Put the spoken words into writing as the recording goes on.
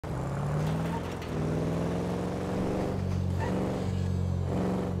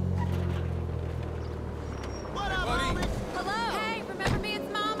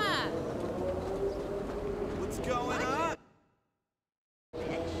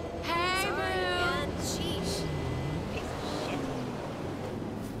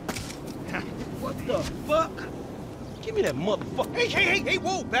The fuck? Give me that motherfucker. Hey,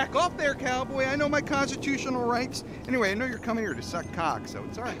 whoa, back off there, cowboy. I know my constitutional rights. Anyway, I know you're coming here to suck cock, so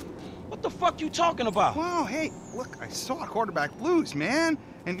it's all right. What the fuck you talking about? Wow, hey, look, I saw Quarterback Blues, man.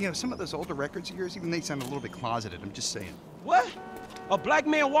 And, you know, some of those older records of yours, even they sound a little bit closeted, I'm just saying. What? A black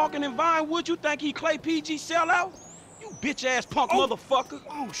man walking in Vinewood, you think he Clay PG sellout? You bitch-ass punk motherfucker.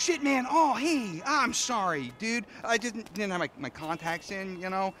 Oh, shit, man. Oh, hey, I'm sorry, dude. I didn't have my contacts in, you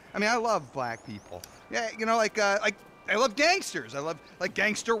know? I mean, I love black people. Yeah, you know, like, I love gangsters. I love, like,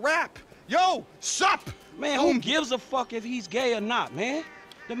 gangster rap. Yo, sup? Man, who gives a fuck if he's gay or not, man?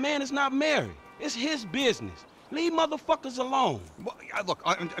 The man is not married. It's his business. Leave motherfuckers alone. Well, look,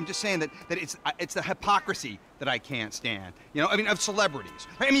 I'm just saying that it's the hypocrisy that I can't stand. You know, I mean, of celebrities.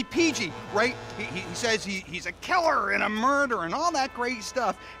 I mean, PG, right? He says he's a killer and a murderer and all that great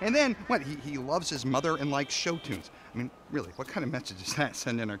stuff. And then, what, he loves his mother and likes show tunes. I mean, really, what kind of message is that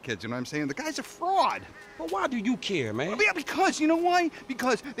sending our kids? You know what I'm saying? The guy's a fraud. But why do you care, man? Yeah, because, you know why?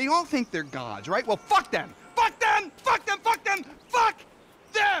 Because they all think they're gods, right? Well, fuck them! Fuck them! Fuck them! Fuck them! Fuck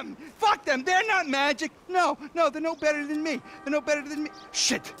them! Fuck them! They're not magic! No, they're no better than me. They're no better than me.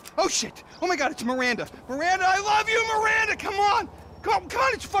 Shit! Oh, shit! Oh my God, it's Miranda! Miranda, I love you, Miranda! Come on! Come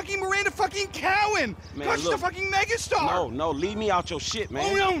on, it's fucking Miranda fucking Cowan! Man, she's the fucking megastar! No, leave me out your shit,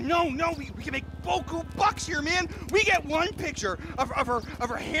 man. Oh, no, we can make boku bucks here, man! We get one picture of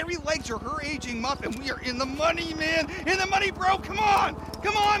her hairy legs or her aging muff, and we are in the money, man! In the money, bro! Come on!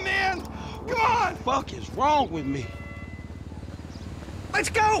 Come on, man! Come on! What the fuck is wrong with me? Let's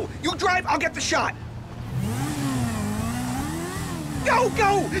go! You drive, I'll get the shot! Go!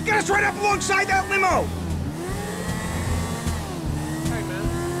 Get us right up alongside that limo! Hey,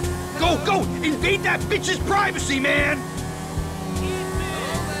 man. Go! Invade that bitch's privacy, man!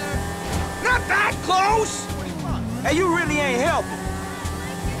 Not that close! Hey, you really ain't helping.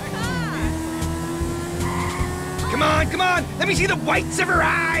 Come on! Let me see the whites of her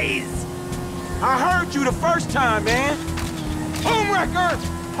eyes! I heard you the first time, man. Homewrecker!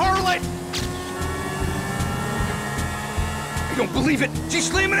 Harlot! I don't believe it! She's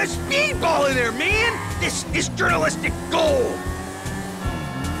slamming a speedball in there, man! This is journalistic gold!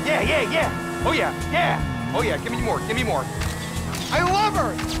 Yeah! Oh yeah, give me more. I love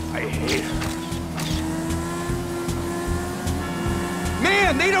her! I hate her.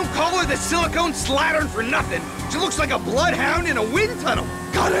 Man, they don't call her the silicone slattern for nothing. She looks like a bloodhound in a wind tunnel.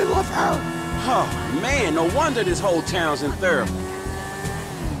 God, I love her! Oh, man, no wonder this whole town's in therapy.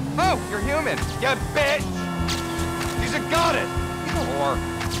 Oh, you're human. You bitch! She's a goddess. She's a whore.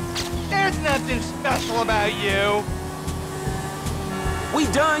 There's nothing special about you.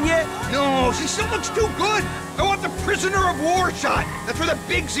 We done yet? No, she still looks too good. I want the prisoner of war shot. That's where the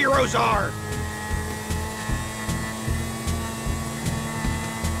big zeros are.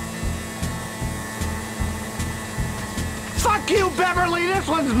 Fuck you, Beverly! This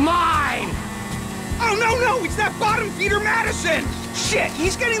one's mine! Oh, no! It's that bottom feeder Madison! Shit,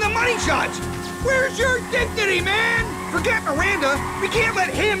 he's getting the money shots! Where's your dignity, man? Forget Miranda. We can't let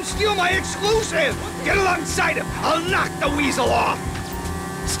him steal my exclusive! Get alongside him. I'll knock the weasel off!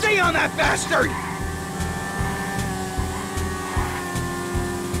 Stay on that bastard!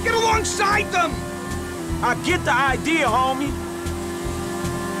 Get alongside them! I get the idea, homie.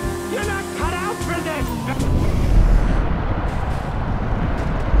 You're not cut out for this!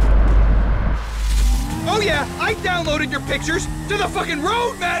 Oh yeah, I downloaded your pictures to the fucking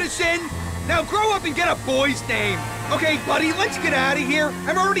road, Madison! Now grow up and get a boy's name. Okay, buddy, let's get out of here.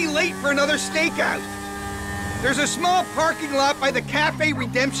 I'm already late for another stakeout. There's a small parking lot by the Cafe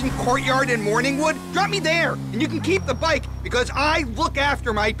Redemption Courtyard in Morningwood. Drop me there, and you can keep the bike, because I look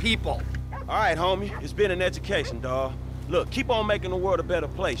after my people. All right, homie. It's been an education, dawg. Look, keep on making the world a better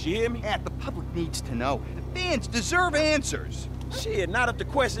place, you hear me? Yeah, the public needs to know. The fans deserve answers. Shit, not if the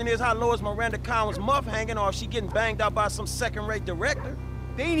question is how low is Miranda Collins' muff hanging or if she getting banged out by some second-rate director.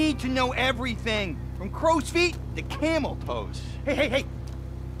 They need to know everything, from crow's feet to camel toes. Hey,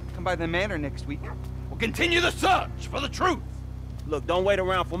 come by the manor next week. We'll continue the search for the truth. Look, don't wait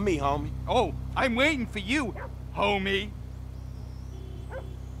around for me, homie. Oh, I'm waiting for you, homie.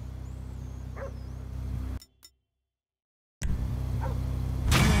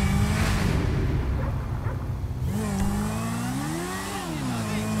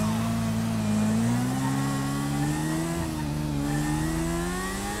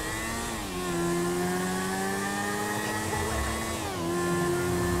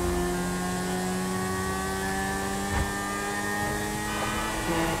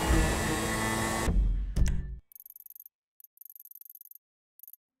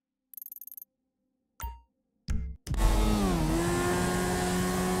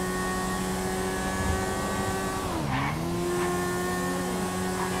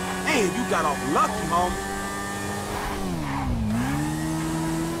 Man, you got off lucky, homie.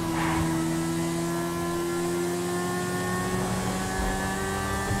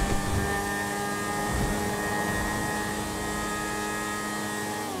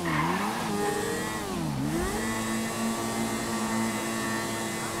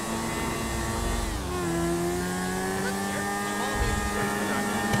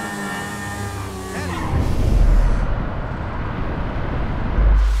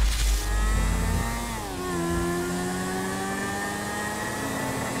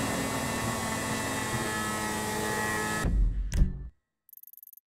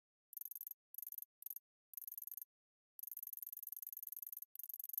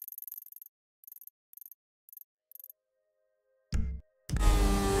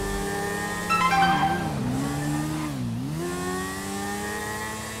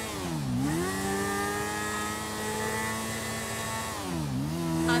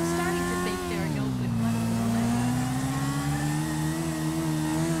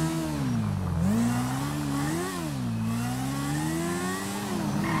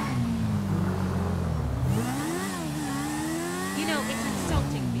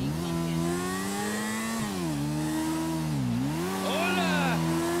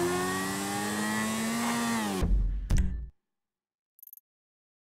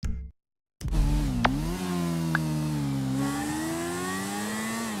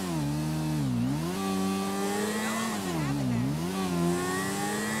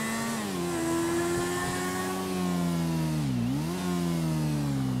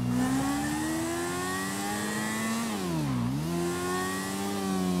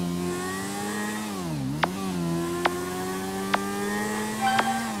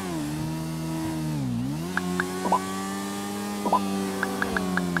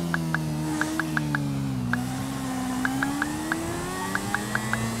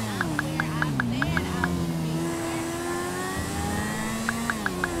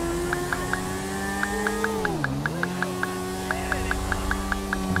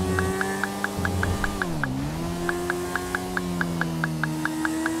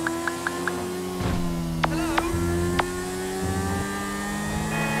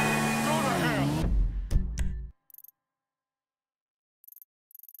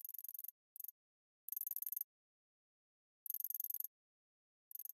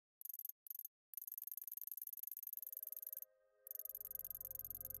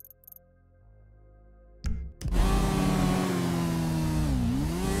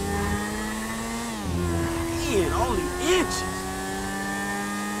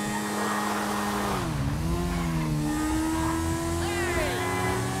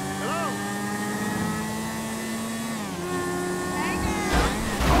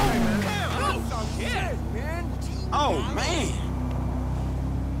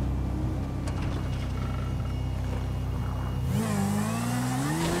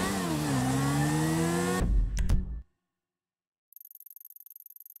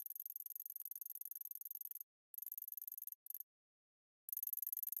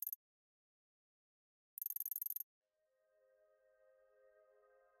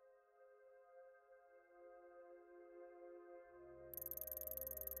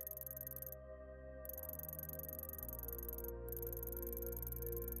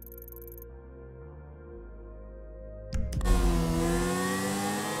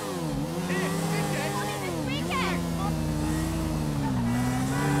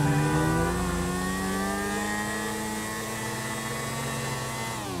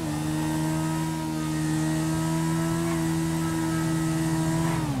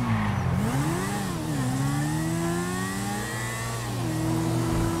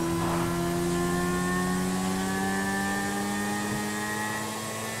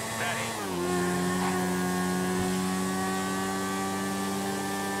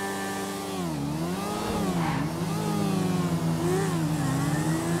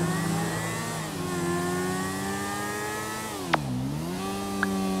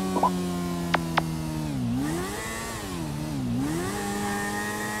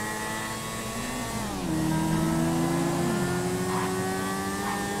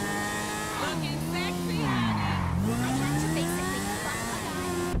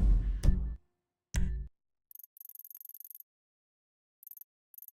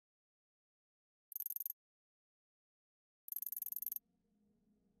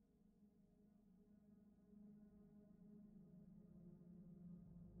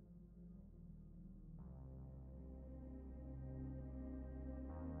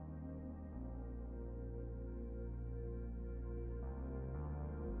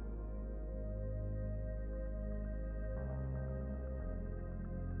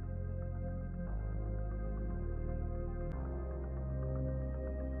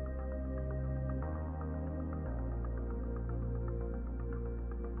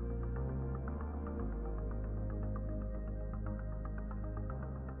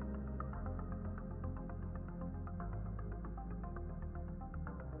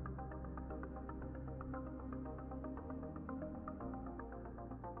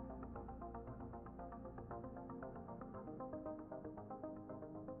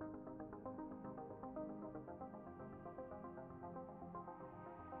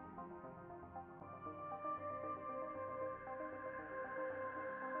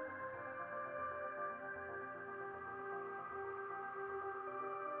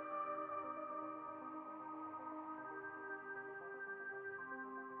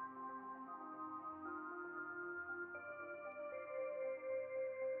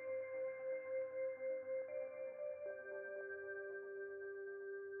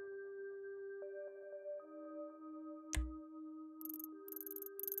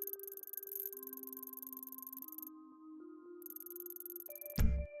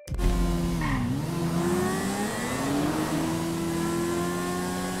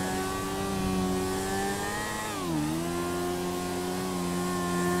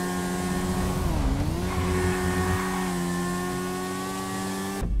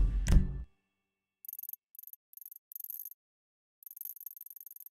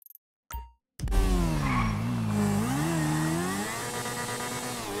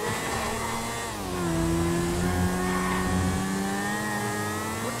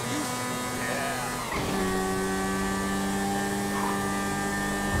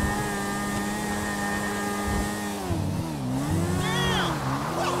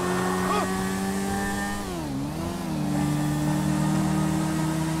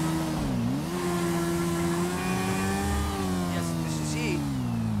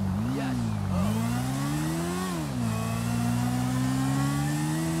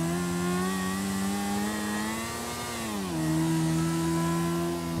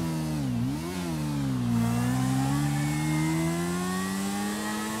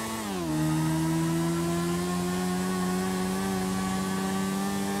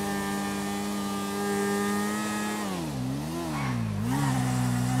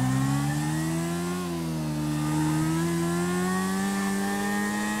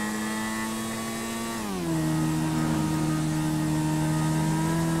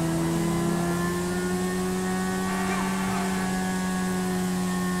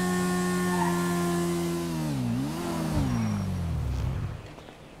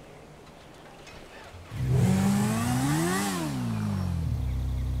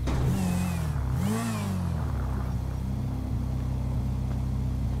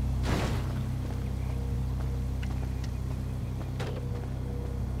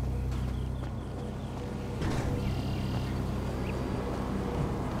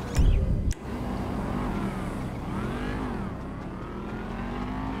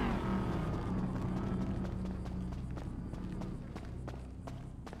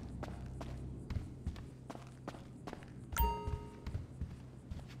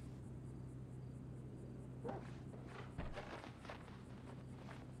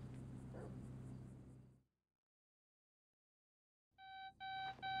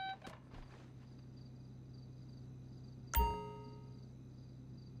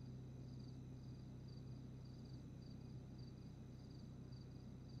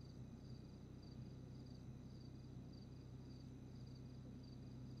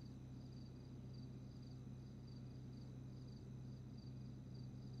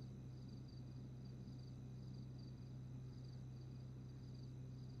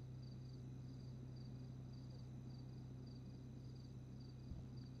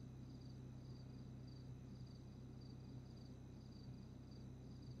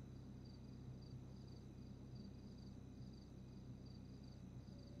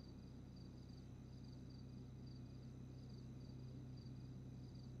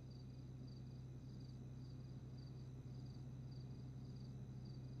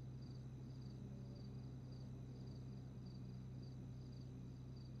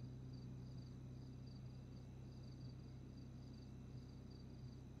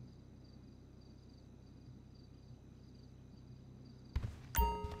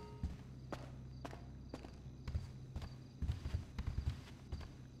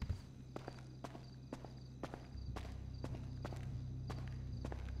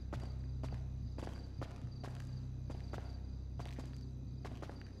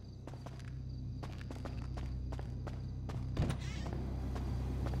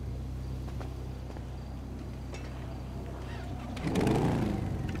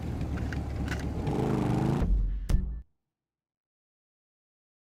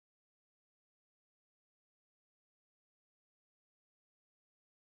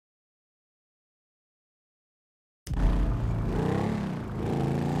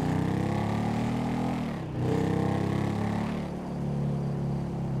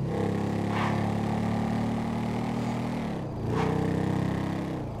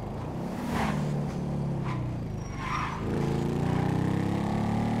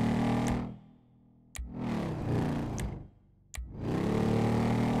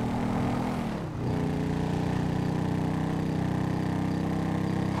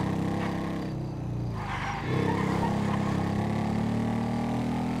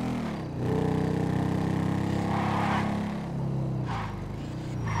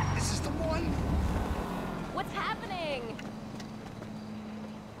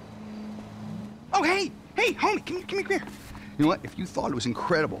 Oh, hey, homie, come here. You know what? If you thought it was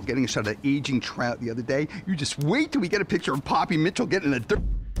incredible getting a shot of aging trout the other day, you just wait till we get a picture of Poppy Mitchell getting in the dirt.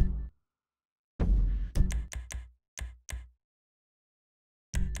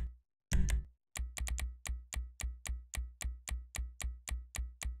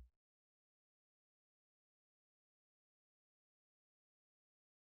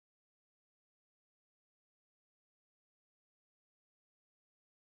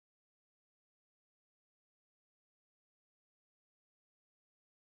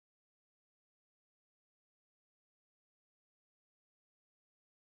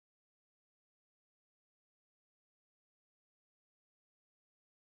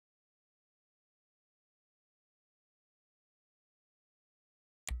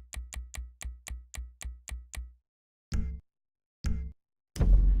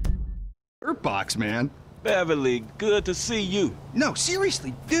 Box, man. Beverly, good to see you. No,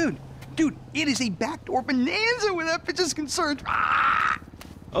 seriously, dude, it is a backdoor bonanza where that bitch is concerned. Ah!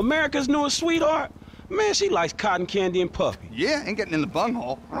 America's newest sweetheart? Man, she likes cotton candy and puppy. Yeah, ain't getting in the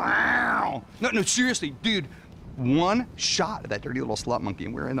bunghole. Wow. No, seriously, dude, one shot of that dirty little slut monkey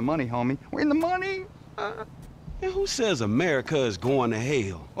and we're in the money, homie. We're in the money. And who says America is going to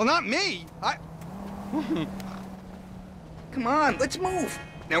hell? Well, not me. Come on, let's move.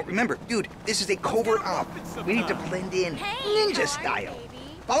 Now, remember, dude, this is a covert op. We need to blend in ninja style.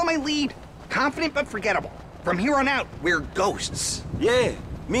 Follow my lead. Confident but forgettable. From here on out, we're ghosts. Yeah,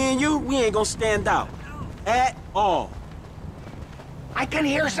 me and you, we ain't gonna stand out. At all. I can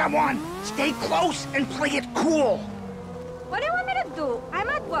hear someone. Stay close and play it cool. What do you want me to do? I'm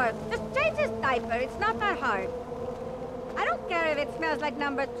at work. Just change his diaper. It's not that hard. I don't care if it smells like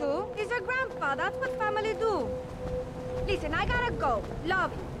number 2. He's your grandpa. That's what family do. Listen, I gotta go.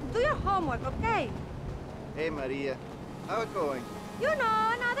 Love you. Do your homework, okay? Hey, Maria. How it going? You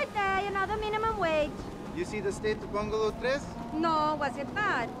know, another day, another minimum wage. You see the state of Bungalow 3? No, was it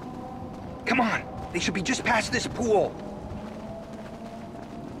bad? Come on. They should be just past this pool.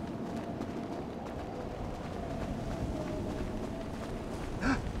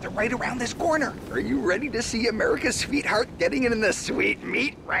 They're right around this corner. Are you ready to see America's sweetheart getting in the sweet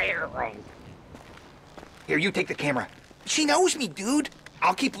meat? Here, you take the camera. She knows me, dude.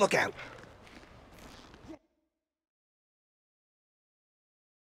 I'll keep lookout.